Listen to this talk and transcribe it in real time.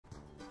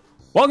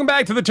Welcome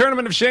back to the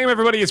Tournament of Shame,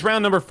 everybody. It's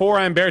round number 4.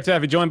 I'm Baer,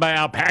 joined by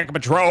Alpaca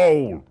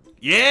Patrol.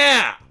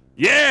 Yeah!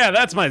 Yeah,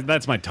 that's my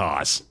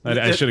toss.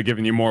 I should have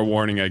given you more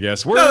warning, I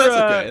guess. No, that's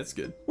okay. That's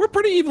good. We're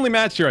pretty evenly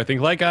matched here, I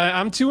think. Like,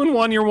 I'm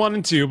 2-1, you're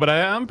 1-2, but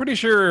I'm pretty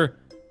sure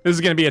this is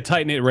going to be a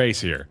tight-knit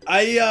race here.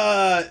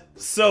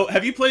 So,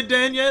 have you played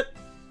Dan yet?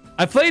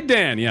 I played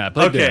Dan, yeah, I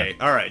played Dan. Okay,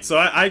 alright. So,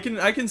 I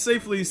can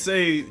safely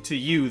say to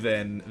you,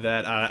 then,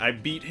 that I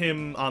beat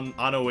him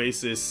on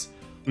Oasis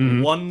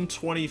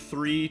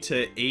 123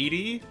 to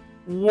 80.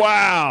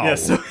 Wow! Yeah,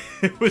 so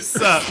it was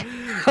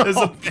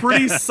a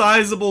pretty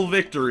sizable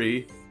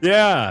victory.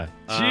 Yeah.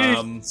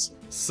 Jeez.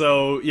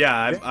 So yeah,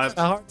 I've had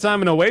a hard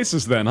time in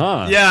Oasis then,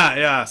 huh?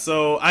 Yeah.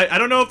 So I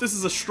don't know if this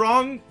is a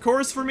strong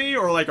course for me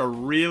or like a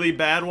really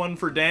bad one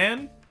for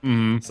Dan.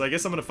 So I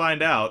guess I'm gonna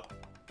find out.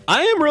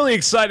 I am really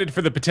excited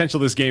for the potential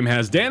this game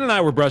has. Dan and I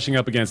were brushing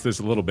up against this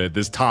a little bit,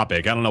 this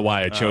topic. I don't know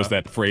why I chose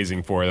that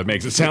phrasing for it. That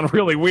makes it sound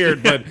really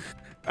weird, but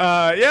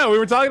yeah, we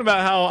were talking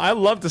about how I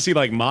love to see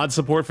like mod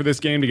support for this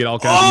game to get all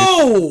kinds of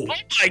Oh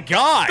my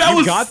god!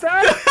 You got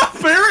that?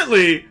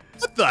 Apparently!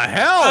 What the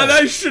hell?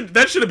 That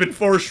should have been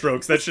 4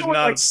 strokes. That should not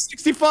like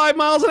 65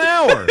 miles an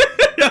hour.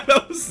 Yeah,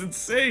 that was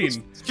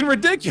insane. It's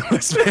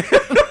ridiculous, man.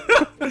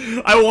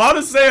 I want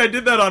to say I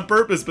did that on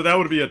purpose, but that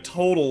would be a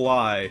total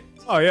lie.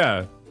 Oh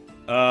yeah.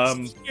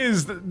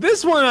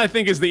 This one I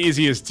think is the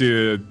easiest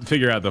to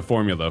figure out the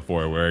formula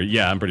for. Where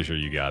yeah, I'm pretty sure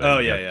you got it. Oh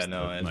yeah,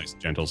 no, nice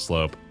gentle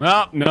slope.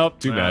 Oh nope,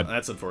 too bad.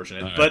 That's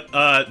unfortunate. Right.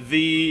 But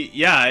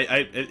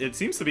it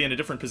seems to be in a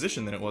different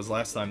position than it was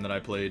last time that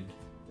I played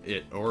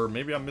it, or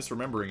maybe I'm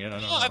misremembering it. I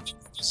don't know. It's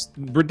just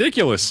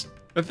ridiculous.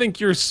 I think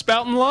you're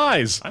spouting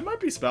lies. I might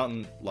be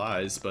spouting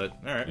lies, but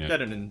all right,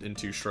 got it in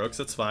 2 strokes.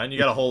 That's fine. You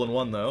got a hole in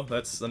 1 though.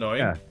 That's annoying.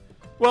 Yeah.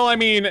 Well, I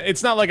mean,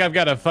 it's not like I've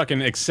got a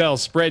fucking Excel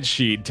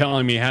spreadsheet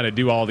telling me how to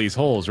do all these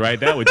holes, right?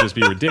 That would just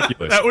be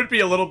ridiculous. That would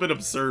be a little bit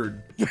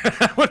absurd.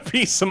 That would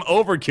be some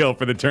overkill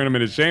for the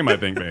Tournament of Shame, I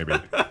think, maybe.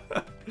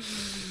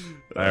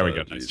 There we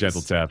go. Nice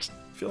gentle taps.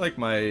 I feel like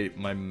my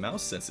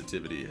mouse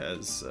sensitivity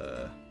has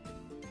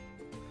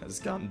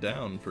gone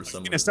down for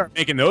some reason. You're gonna start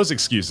making those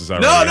excuses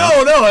already.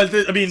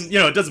 No. I mean,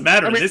 it doesn't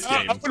matter in this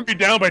game. I wouldn't be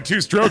down by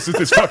 2 strokes if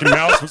this fucking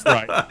mouse was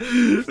right.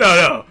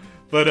 No.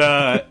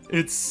 But,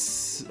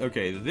 it's...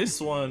 Okay,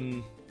 this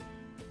one...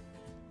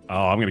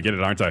 Oh, I'm gonna get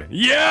it, aren't I?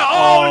 Yeah!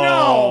 Oh,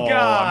 no!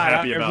 God! I'm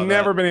happy about I've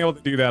never been able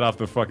to do that off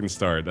the fucking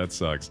start. That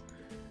sucks.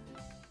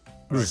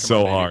 This is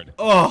so hard.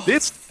 Oh,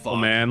 this fuck.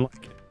 Man.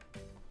 Like,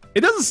 it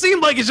doesn't seem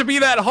like it should be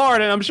that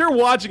hard, and I'm sure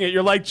watching it,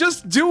 you're like,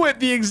 just do it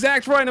the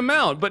exact right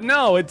amount. But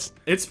no, it's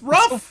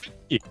rough.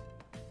 So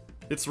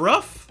it's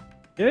rough.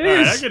 It is.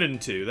 Alright, I get it in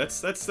 2.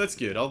 That's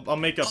good. I'll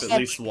make up at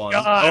least 1.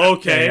 God.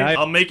 Okay,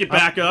 I'll make it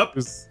back up.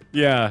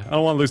 Yeah, I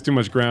don't want to lose too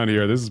much ground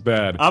here. This is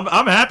bad.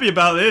 I'm happy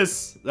about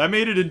this. I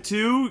made it in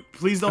 2.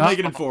 Please don't make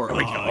it in 4.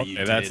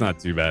 Okay, that's not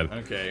too bad.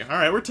 Okay,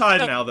 alright, we're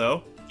tied now,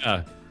 though.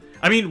 Yeah.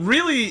 I mean,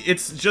 really,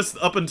 it's just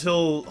up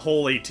until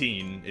hole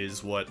 18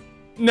 is what...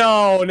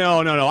 No.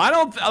 I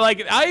don't,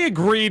 like, I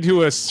agree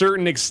to a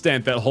certain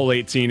extent that hole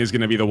 18 is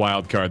going to be the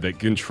wild card that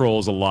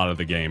controls a lot of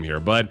the game here,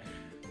 but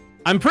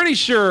I'm pretty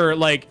sure,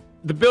 like,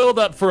 the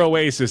build-up for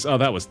Oasis... Oh,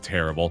 that was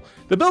terrible.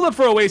 The build-up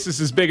for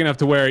Oasis is big enough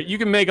to where you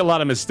can make a lot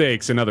of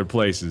mistakes in other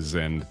places,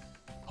 and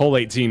hole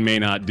 18 may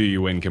not do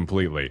you in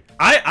completely.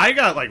 I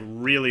got, like,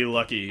 really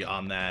lucky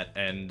on that,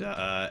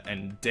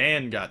 and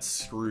Dan got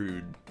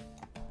screwed.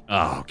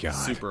 Oh, God.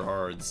 Super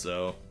hard,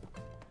 so...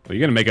 Well,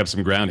 you're gonna make up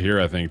some ground here,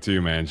 I think,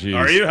 too, man. Jeez.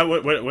 Are you?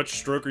 What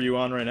stroke are you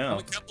on right now? I'm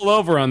a couple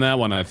over on that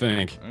one, I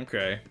think.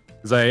 Okay.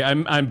 Because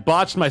I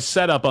botched my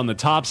setup on the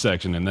top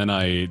section, and then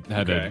I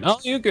had to... Oh,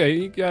 okay,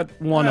 you got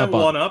one up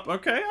on... One up,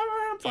 okay,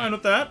 I'm fine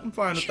with that. I'm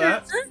fine with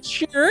that.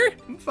 Sure.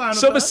 I'm fine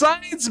with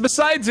that. So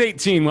besides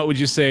 18, what would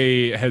you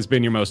say has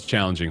been your most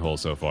challenging hole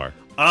so far?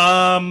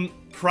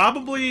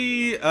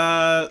 Probably,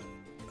 oh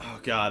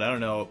god, I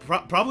don't know.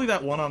 Probably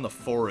that one on the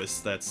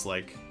forest that's,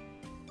 like,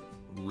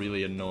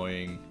 really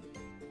annoying.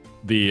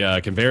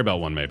 The conveyor belt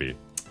one, maybe.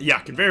 Yeah,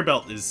 conveyor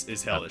belt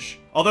is hellish.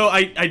 Although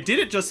I did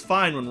it just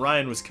fine when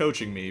Ryan was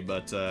coaching me,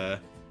 but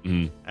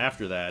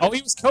after that... Oh,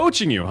 he was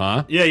coaching you,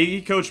 huh? Yeah,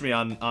 he coached me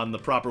on the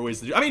proper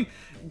ways to do... I mean,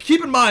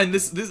 keep in mind,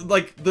 this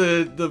like,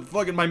 the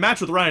fucking... My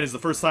match with Ryan is the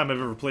first time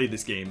I've ever played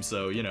this game,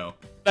 so, you know.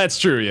 That's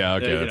true, yeah,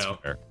 okay, that's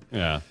fair.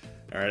 Yeah.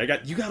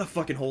 Alright, you got a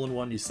fucking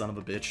hole-in-one, you son of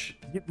a bitch.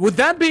 With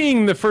that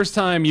being the first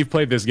time you've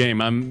played this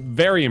game, I'm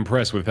very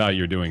impressed with how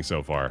you're doing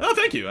so far. Oh,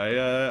 thank you.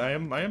 I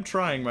am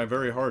trying my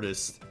very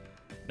hardest.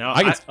 Now,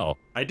 I can tell.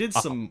 I did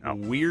some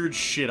weird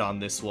shit on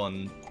this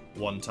one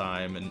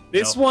time, and...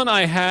 This one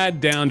I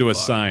had down to a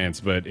science,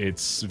 but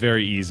it's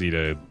very easy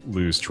to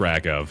lose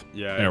track of.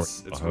 Yeah,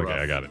 it's rough. Okay,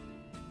 I got it.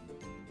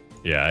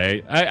 Yeah,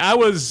 I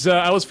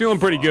was feeling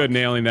pretty good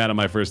nailing that on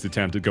my first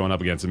attempt at going up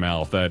against a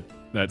mouth.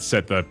 That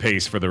set the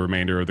pace for the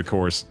remainder of the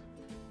course.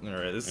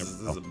 Alright, this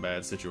is a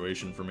bad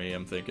situation for me,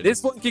 I'm thinking.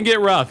 This one can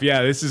get rough,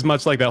 yeah. This is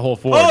much like that whole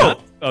 4.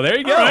 Oh, there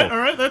you go.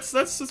 Alright,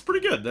 that's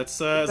pretty good.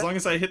 That's as long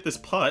as I hit this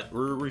putt,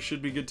 we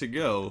should be good to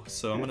go.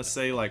 So I'm gonna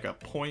say like a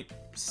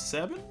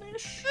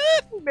 0.7-ish?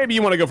 Maybe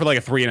you want to go for like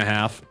a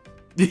 3.5.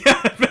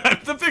 Yeah,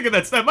 I'm thinking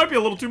that might be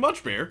a little too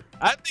much, Baer.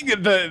 I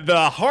think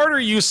the harder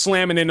you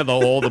slam it into the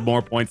hole, the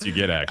more points you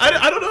get. Actually,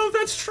 I don't know if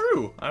that's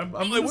true.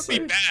 Well, it would be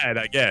bad,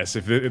 I guess,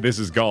 if this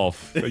is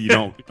golf. You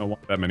don't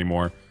want them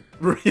anymore.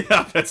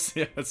 Yeah, that's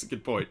a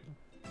good point.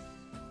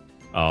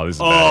 Oh, this is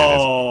bad.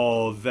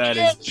 Oh, that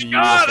is beautiful.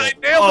 God, I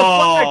nailed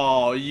the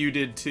Oh, you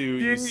did too,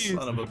 you Jeez.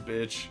 son of a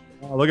bitch.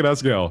 Oh, look at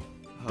us go.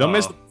 Don't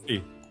miss the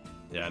tee.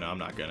 Yeah, no, I'm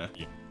not gonna.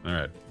 All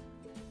right.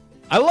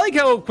 I like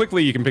how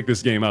quickly you can pick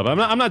this game up.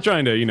 I'm not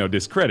trying to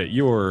discredit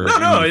your.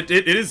 No, it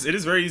is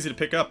very easy to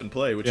pick up and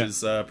play, which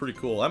is pretty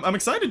cool. I'm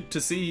excited to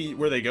see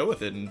where they go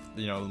with it, and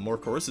more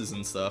courses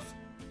and stuff.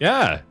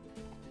 Yeah,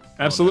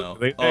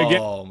 absolutely. Oh, no.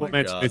 Again,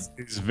 My God.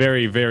 It's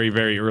very, very,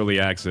 very early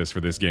access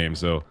for this game,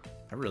 so.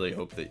 I really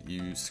hope that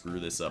you screw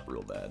this up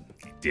real bad.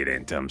 I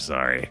didn't. I'm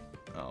sorry.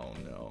 Oh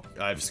no,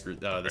 I've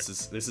screwed. Oh, this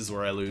is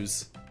where I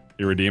lose.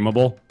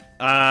 Irredeemable.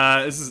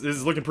 This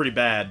is looking pretty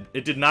bad.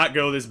 It did not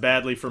go this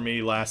badly for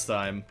me last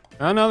time.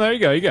 Oh no, there you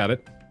go. You got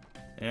it.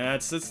 Yeah,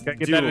 it's Gotta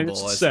get doable,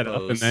 that I set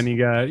up, and suppose. then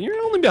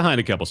you're only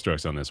behind a couple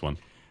strokes on this one.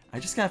 I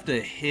just have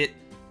to hit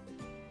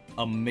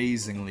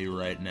amazingly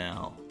right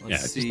now.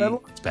 Let's see.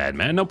 It's bad,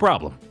 man. No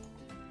problem.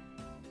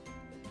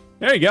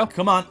 There you go.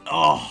 Come on.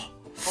 Oh.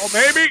 Oh,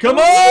 maybe. Come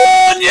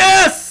on!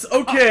 Yes!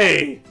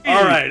 Okay.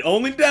 All right.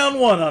 Only down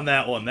one on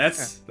that one.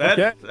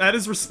 That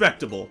is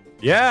respectable.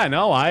 Yeah,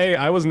 no,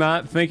 I was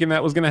not thinking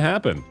that was gonna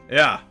happen.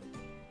 Yeah.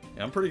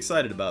 I'm pretty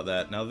excited about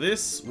that. Now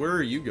where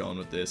are you going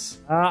with this?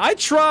 I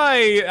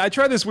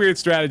try this weird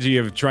strategy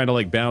of trying to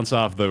like bounce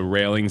off the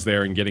railings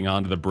there and getting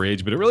onto the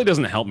bridge, but it really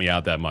doesn't help me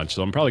out that much,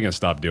 so I'm probably gonna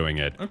stop doing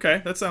it.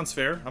 Okay, that sounds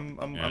fair.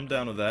 I'm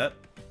down with that.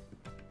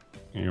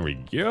 Here we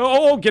go.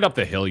 Oh, get up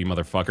the hill, you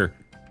motherfucker.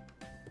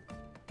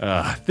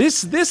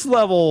 This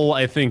level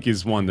I think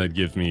is one that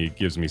gives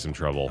me some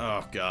trouble.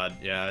 Oh God,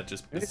 yeah,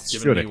 it's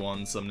giving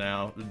me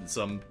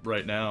some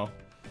right now.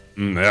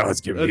 Yeah,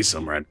 let's give me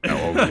some right now.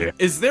 Oh, yeah.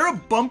 Is there a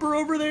bumper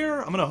over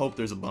there? I'm gonna hope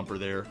there's a bumper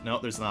there. No,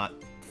 there's not.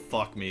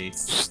 Fuck me.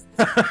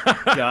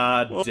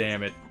 God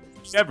damn it.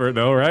 Never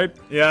though, right?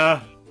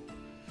 Yeah.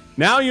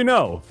 Now you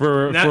know.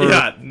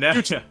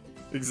 Yeah,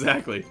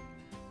 exactly.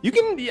 You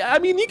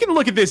can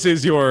look at this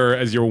as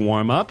your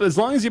warm up. As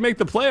long as you make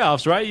the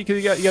playoffs, right? You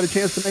got a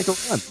chance to make a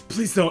run.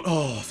 Please don't.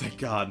 Oh, thank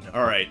God.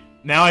 All right.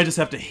 Now I just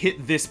have to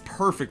hit this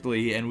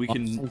perfectly, and we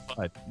can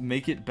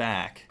make it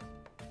back.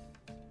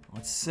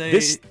 Let's say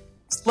this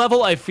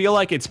level. I feel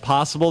like it's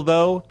possible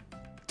though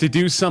to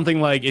do something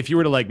like if you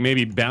were to like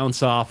maybe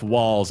bounce off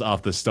walls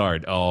off the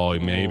start. Oh,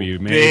 maybe.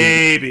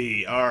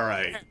 Baby. All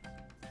right.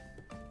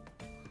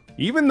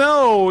 Even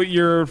though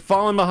you're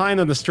falling behind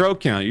on the stroke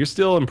count, you're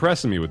still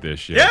impressing me with this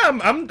shit. Yeah,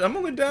 I'm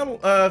only down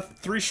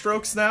 3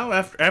 strokes now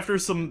after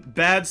some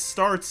bad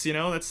starts.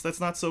 That's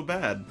not so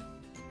bad.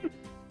 All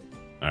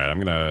right, I'm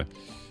gonna.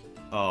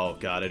 Oh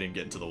God, I didn't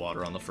get into the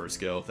water on the first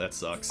go. That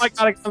sucks. I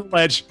got on the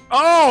ledge.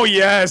 Oh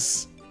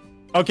yes.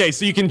 Okay,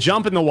 so you can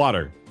jump in the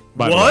water.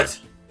 By the way.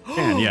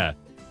 And yeah,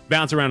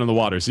 bounce around in the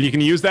water, so you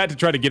can use that to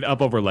try to get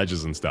up over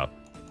ledges and stuff.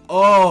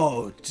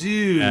 Oh,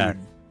 dude.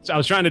 So I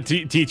was trying to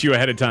teach you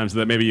ahead of time so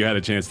that maybe you had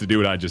a chance to do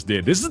what I just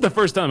did. This is the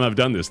first time I've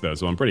done this though,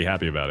 so I'm pretty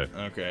happy about it.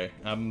 Okay,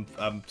 I'm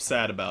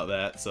sad about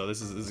that. So this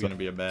is gonna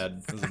be a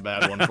bad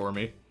one for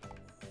me.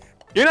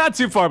 You're not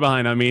too far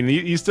behind. I mean,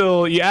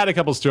 you add a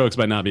couple strokes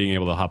by not being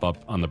able to hop up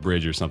on the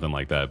bridge or something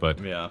like that.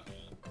 But yeah,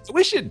 I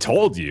wish it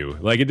told you.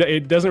 Like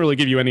it doesn't really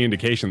give you any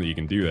indication that you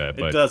can do that.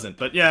 But it doesn't.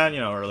 But yeah,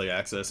 early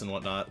access and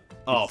whatnot.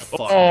 Oh fuck.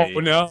 Oh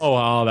me. no!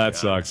 Oh, that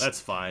sucks. That's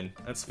fine.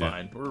 That's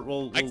fine.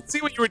 Yeah. I can see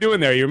what you were doing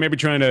there. You were maybe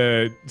trying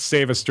to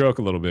save a stroke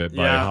a little bit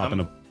by hopping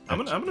up.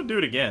 I'm gonna do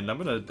it again. I'm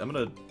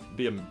gonna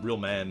be a real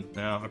man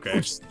now.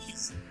 Okay.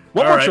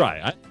 One more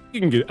try. I think you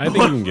can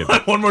get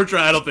it. One more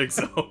try. I don't think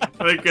so.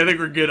 I think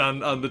we're good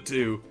on the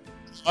 2.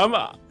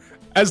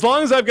 As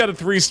long as I've got a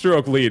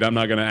 3-stroke lead, I'm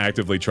not gonna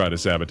actively try to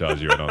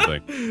sabotage you. I don't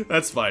think.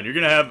 That's fine. You're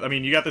gonna have. I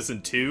mean, you got this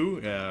in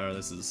 2. Yeah.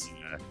 This is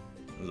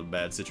a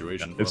bad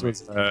situation for me.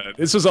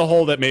 This was a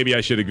hole that maybe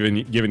I should have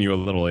given you a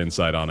little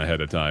insight on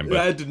ahead of time. But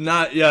I did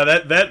not. Yeah,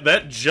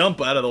 that jump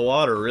out of the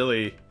water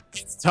really.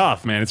 It's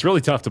tough, man. It's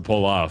really tough to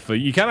pull off.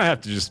 You kind of have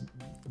to just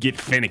get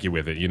finicky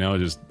with it,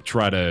 just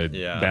try to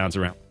bounce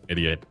around,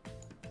 idiot.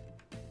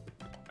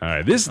 All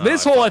right,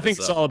 this hole I think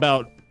is all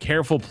about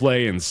careful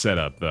play and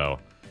setup, though.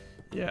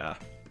 Yeah.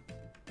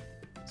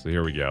 So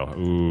here we go.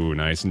 Ooh,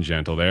 nice and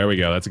gentle. There we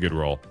go. That's a good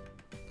roll.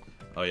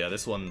 Oh yeah,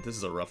 this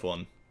is a rough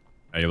one.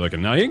 How you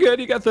looking? No, you're good.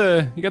 You got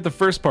the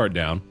first part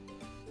down.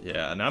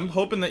 Yeah, and I'm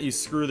hoping that you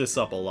screw this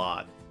up a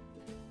lot.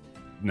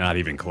 Not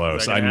even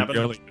close. I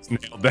nearly just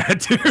nailed that,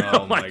 too.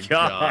 Oh my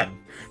God.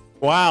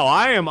 Wow,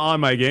 I am on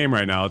my game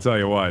right now, I'll tell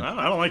you what.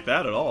 I don't like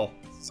that at all.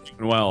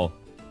 Well,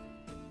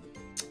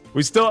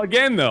 we still,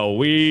 again, though,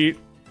 we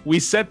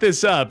set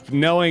this up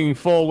knowing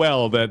full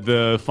well that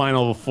the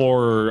final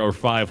 4 or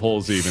 5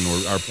 holes even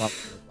are probably...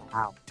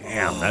 Wow,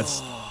 damn, that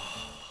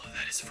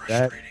is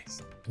frustrating.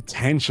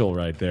 Potential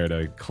right there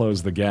to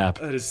close the gap.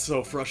 That is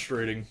so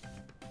frustrating.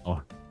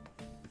 Oh.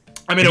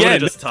 I mean, it would have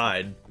just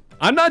tied.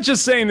 I'm not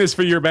just saying this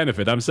for your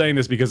benefit. I'm saying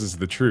this because it's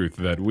the truth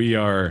that we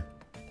are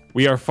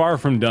We are far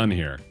from done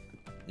here.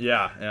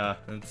 Yeah.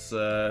 It's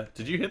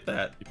did you hit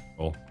that?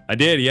 Oh, I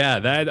did,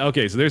 yeah.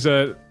 Okay, so there's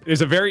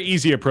a very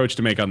easy approach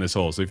to make on this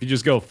hole. So if you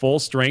just go full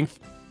strength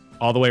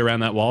all the way around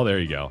that wall, there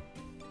you go.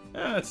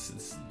 Yeah,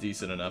 it's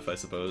decent enough, I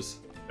suppose.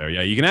 There,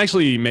 yeah. You can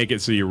actually make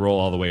it so you roll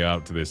all the way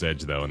out to this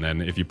edge though, and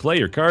then if you play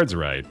your cards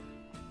right,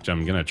 which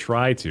I'm gonna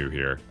try to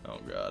here. Oh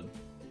god.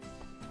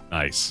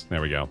 Nice.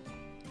 There we go.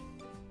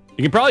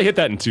 You can probably hit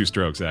that in 2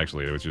 strokes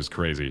actually, which is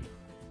crazy.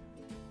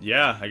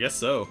 Yeah, I guess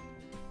so.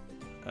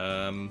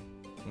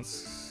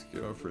 Let's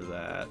go for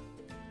that.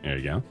 There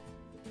you go.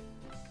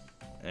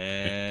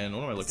 And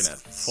what am I looking at?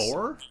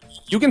 4?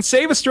 You can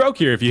save a stroke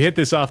here if you hit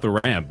this off the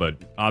ramp, but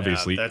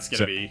obviously that's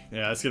gonna be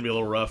that's gonna be a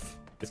little rough.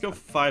 Let's go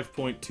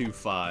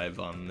 5.25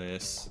 on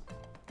this.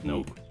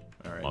 Nope.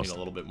 All right, need a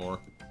little bit more.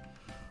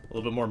 A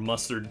little bit more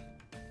mustard.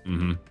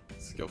 Mm-hmm.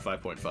 Let's go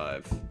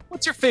 5.5.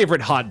 What's your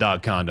favorite hot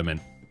dog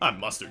condiment?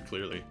 Mustard,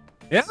 clearly.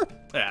 Yeah?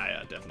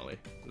 Yeah, definitely.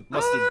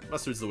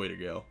 Mustard's the way to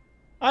go.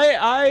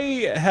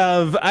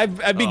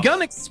 I've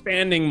begun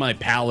expanding my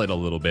palate a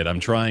little bit. I'm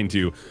trying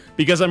to,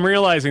 because I'm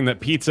realizing that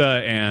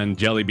pizza and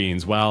jelly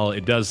beans, while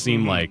it does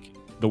seem like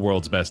the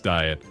world's best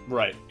diet,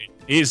 right,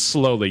 is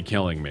slowly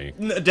killing me.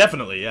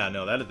 Definitely, yeah.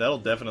 No, that'll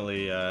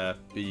definitely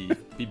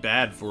be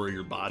bad for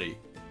your body.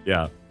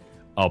 Yeah.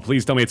 Oh,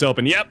 please tell me it's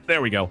open. Yep,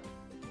 there we go.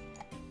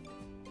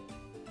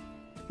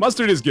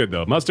 Mustard is good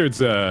though.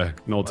 Mustard's an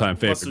old-time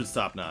favorite. Mustard's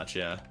top notch,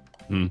 yeah.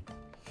 Hmm.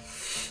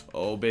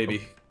 Oh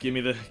baby, give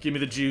me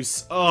the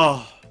juice.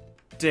 Oh,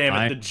 damn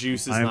it, the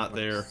juice is not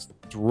there.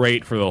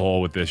 Straight for the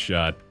hole with this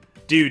shot,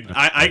 dude.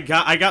 I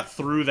got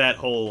through that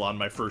hole on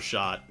my first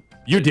shot.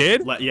 You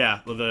did?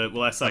 Yeah, the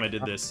last time I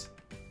did this.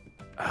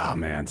 Oh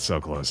man, so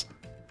close.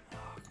 Oh,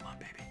 come on,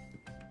 baby.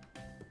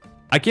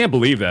 I can't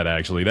believe that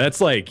actually. That's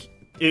like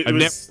it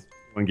was.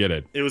 Get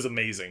it. It was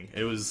amazing.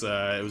 It was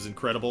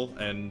incredible,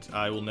 and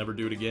I will never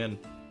do it again.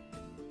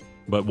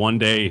 But one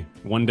day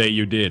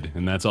you did,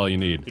 and that's all you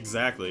need.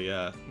 Exactly,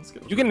 yeah. Let's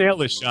go. You can nail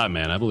this shot,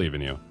 man. I believe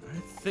in you. I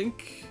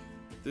think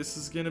this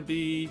is gonna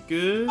be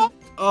good.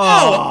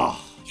 Oh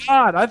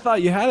God, I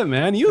thought you had it,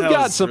 man. You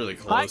got some really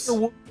close.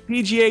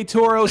 PGA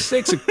Tour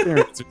 06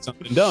 experience or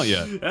something, don't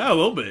you? Yeah, a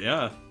little bit,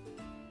 yeah.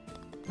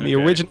 The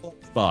original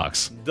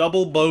box.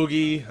 Double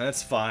bogey,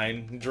 that's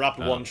fine. Dropped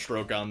 1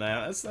 stroke on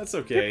that. That's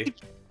okay.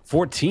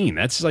 14.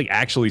 That's like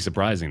actually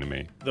surprising to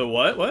me. The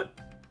what? What?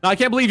 No, I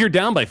can't believe you're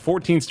down by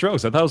 14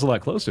 strokes. I thought it was a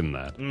lot closer than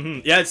that. Mm-hmm.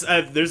 Yeah, it's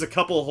there's a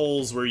couple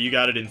holes where you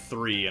got it in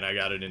 3 and I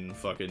got it in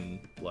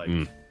fucking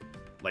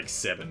like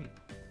 7.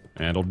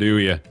 That'll do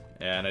you.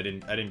 And I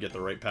didn't get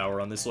the right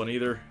power on this one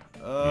either.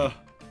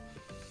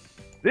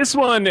 This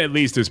one at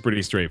least is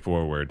pretty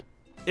straightforward.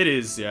 It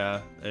is,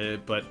 yeah.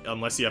 But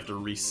unless you have to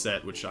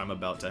reset, which I'm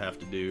about to have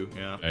to do,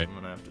 yeah, right. I'm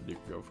gonna have to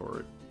go for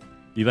it.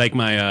 You like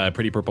my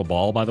pretty purple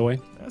ball, by the way?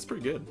 That's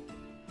pretty good.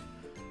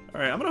 All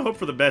right, I'm gonna hope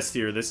for the best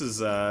here. This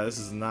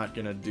is not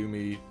gonna do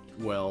me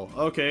well.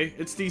 Okay,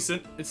 it's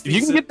decent. It's decent. If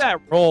you can get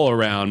that roll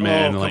around,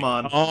 man. Oh, come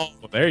on. Oh,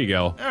 there you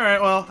go. All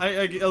right, well, I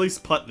at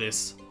least putt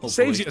this. Hopefully.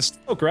 Saves you a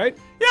stroke, right?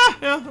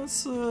 Yeah,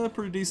 that's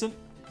pretty decent.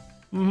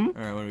 Mm-hmm.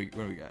 All right,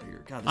 what do we got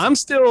here? God, I'm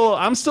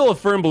still a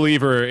firm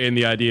believer in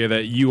the idea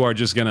that you are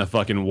just gonna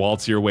fucking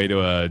waltz your way to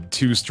a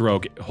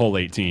 2-stroke hole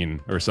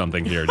 18 or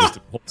something here, just to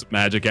pull some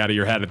magic out of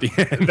your head at the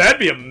end. That'd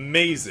be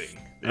amazing.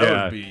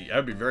 I'd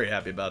be very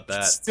happy about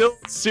that. Still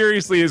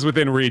seriously is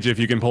within reach if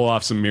you can pull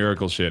off some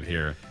miracle shit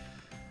here.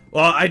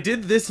 Well, I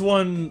did this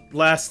one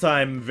last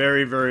time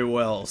very, very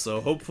well,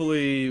 so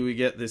hopefully we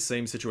get this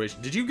same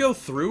situation. Did you go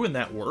through and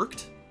that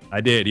worked? I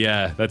did,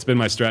 yeah. That's been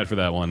my strat for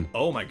that one.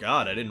 Oh my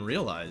god, I didn't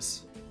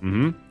realize.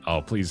 Mm-hmm. Oh,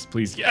 please,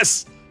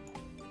 yes!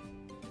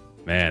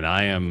 Man,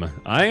 I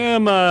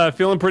am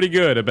feeling pretty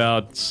good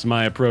about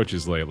my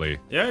approaches lately.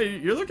 Yeah,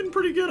 you're looking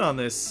pretty good on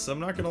this. I'm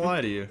not gonna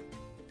lie to you.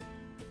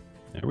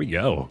 There we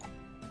go.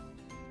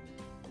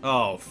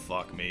 Oh,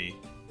 fuck me.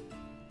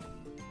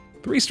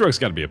 3 strokes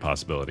gotta be a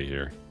possibility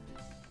here.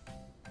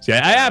 See,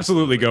 I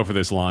absolutely go for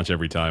this launch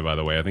every time, by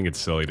the way. I think it's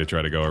silly to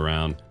try to go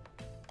around.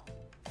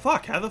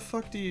 Fuck, how the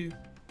fuck do you...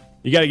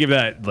 You gotta give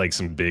that, like,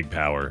 some big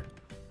power.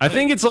 I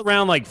think it's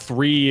around, like,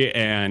 3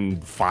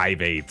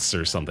 5/8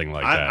 or something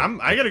like that.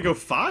 I gotta go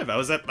 5. I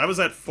was at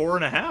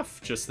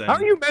 4.5 just then. How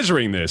are you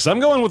measuring this? I'm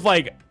going with,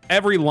 like,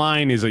 every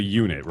line is a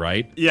unit,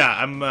 right? Yeah,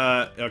 I'm,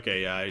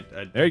 okay, yeah,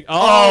 There you go.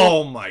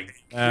 Oh my god.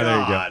 There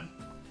you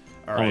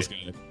go.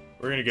 Alright.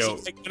 We're gonna go.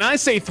 So, when I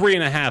say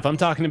 3.5, I'm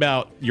talking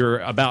about you're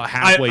about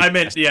halfway. I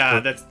meant, yeah,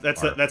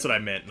 that's what I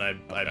meant, and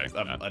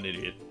I'm an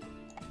idiot.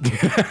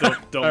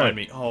 Don't mind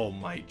me. Oh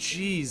my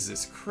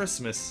Jesus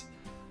Christmas!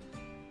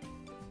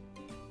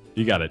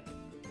 You got it.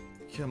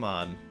 Come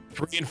on.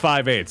 3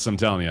 5/8. I'm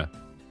telling you.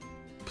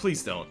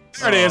 Please don't.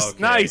 There it is. Okay.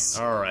 Nice.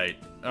 All right.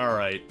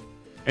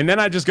 And then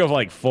I just go for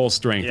like full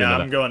strength. Yeah,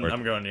 I'm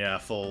going. Yeah,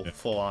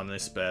 full on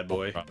this bad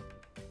boy.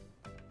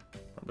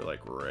 Probably like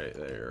right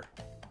there.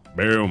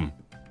 Boom.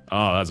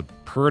 Oh, that's a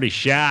pretty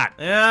shot.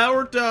 Yeah, it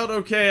worked out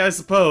okay, I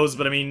suppose.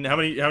 But I mean, how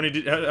many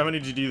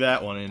did you do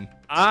that one in?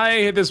 I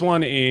hit this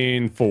one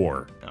in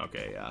 4.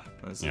 Okay, yeah.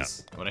 I'm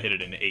gonna hit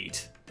it in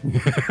 8.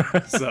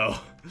 So,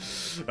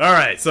 all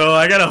right. So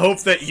I gotta hope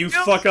that you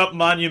fuck up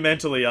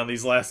monumentally on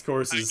these last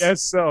courses. I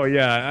guess so.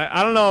 Yeah.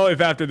 I don't know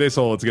if after this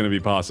hole it's gonna be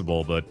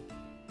possible, but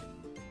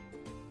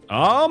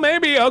oh,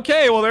 maybe.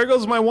 Okay. Well, there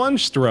goes my one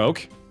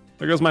stroke.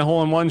 There goes my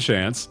hole-in-one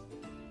chance.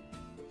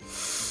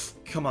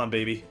 Come on,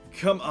 baby.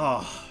 Come.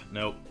 Oh,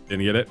 nope.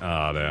 Didn't get it.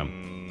 Oh,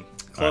 damn.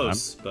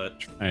 Close, but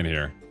trying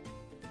here.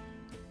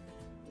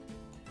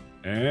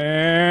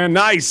 And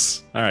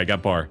nice. All right,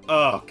 got par.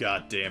 Oh,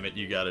 god damn it!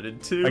 You got it in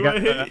 2. I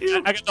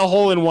got the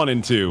hole-in-1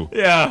 in 2.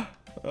 Yeah.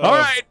 All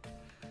right.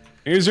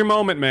 Here's your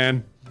moment,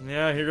 man.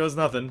 Yeah. Here goes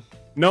nothing.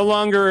 No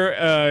longer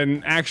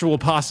an actual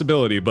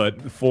possibility,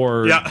 but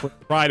for the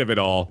pride of it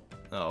all.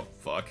 Oh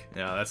fuck.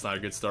 Yeah, that's not a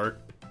good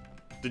start.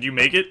 Did you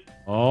make it?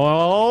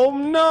 Oh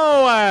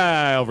no!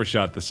 I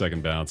overshot the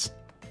second bounce.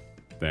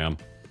 Damn.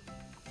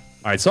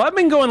 All right, so I've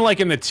been going like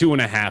in the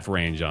 2.5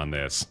 range on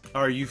this.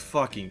 Are you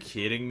fucking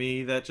kidding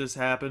me? That just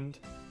happened.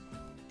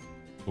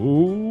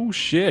 Ooh,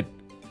 shit.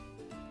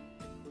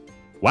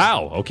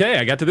 Wow, okay,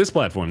 I got to this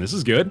platform. This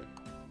is good.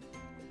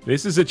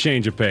 This is a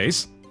change of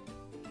pace.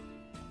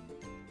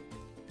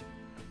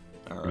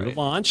 All Through right. the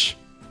launch.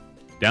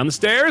 Down the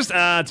stairs.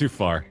 Ah, too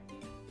far.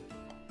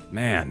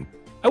 Man,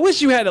 I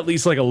wish you had at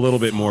least like a little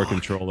bit more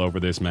control over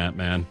this map,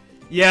 man.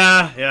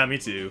 Yeah, me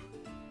too.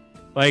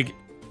 Like,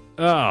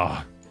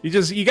 oh,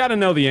 you got to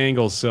know the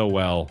angles so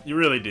well. You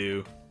really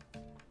do.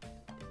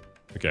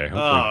 Okay. Oh,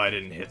 I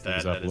didn't hit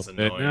that. That is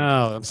annoying.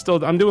 No,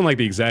 I'm doing like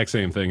the exact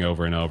same thing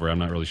over and over. I'm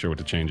not really sure what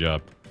to change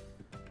up.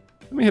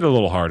 Let me hit a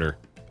little harder.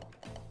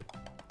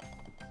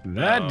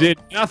 That did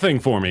nothing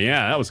for me.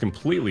 Yeah, that was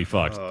completely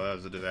fucked. Oh, that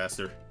was a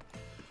disaster.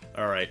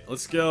 All right,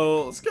 let's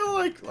go. Let's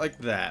go like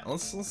that.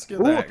 Let's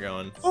get that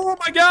going. Oh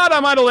my god, I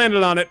might have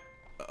landed on it.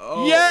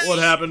 Oh, yes! What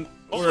happened?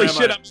 Holy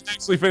shit, I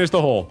actually finished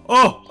the hole.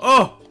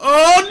 Oh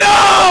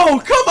no!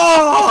 Come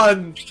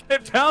on!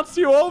 It bounced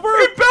you over?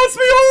 It bounced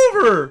me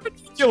over!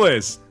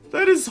 Ridiculous.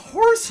 That is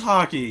horse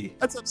hockey.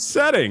 That's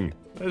upsetting.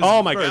 That is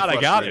Oh my very god,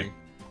 I got it.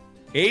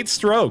 8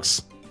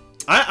 strokes.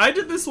 I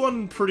did this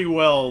one pretty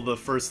well the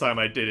first time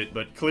I did it,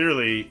 but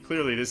clearly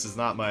this is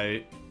not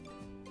my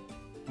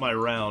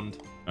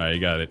round. Alright,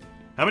 you got it.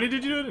 How many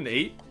did you do it? An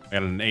 8? I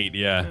got an 8,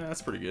 yeah. Yeah,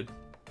 that's pretty good.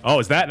 Oh,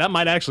 is that? That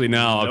might actually,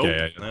 no, Nope.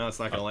 okay. No, it's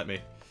not gonna let me.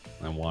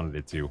 I wanted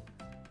it to.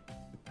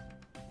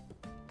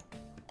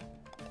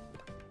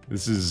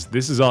 This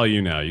is all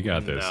you now. You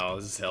got this. No,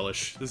 this is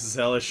hellish. This is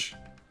hellish.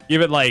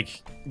 Give it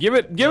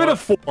a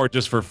 4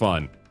 just for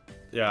fun.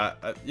 Yeah,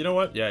 you know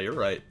what? Yeah, you're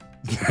right.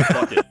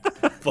 Fuck it.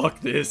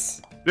 Fuck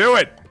this. Do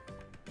it.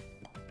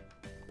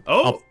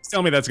 Oh,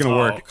 tell me that's gonna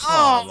work.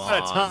 Come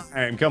out of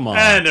time. Come on.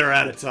 And they're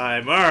out of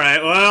time. All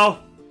right.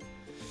 Well,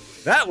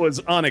 that was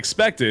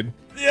unexpected.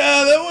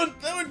 yeah,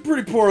 that went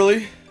pretty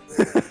poorly.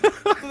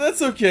 But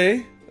that's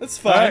okay. That's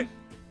fine. Right.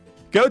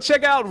 Go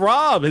check out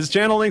Rob. His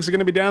channel links are going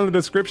to be down in the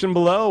description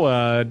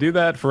below. Do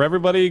that for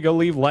everybody. Go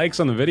leave likes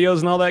on the videos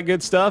and all that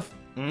good stuff.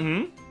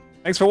 Mm-hmm.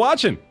 Thanks for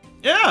watching.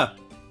 Yeah.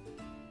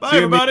 Bye,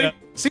 everybody.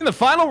 See you in the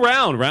final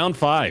round, round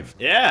 5.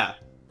 Yeah.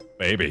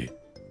 Baby.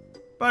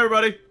 Bye,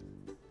 everybody.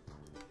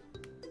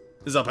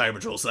 This is Alpaca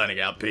Patrol signing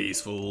out.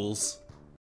 Peace, fools.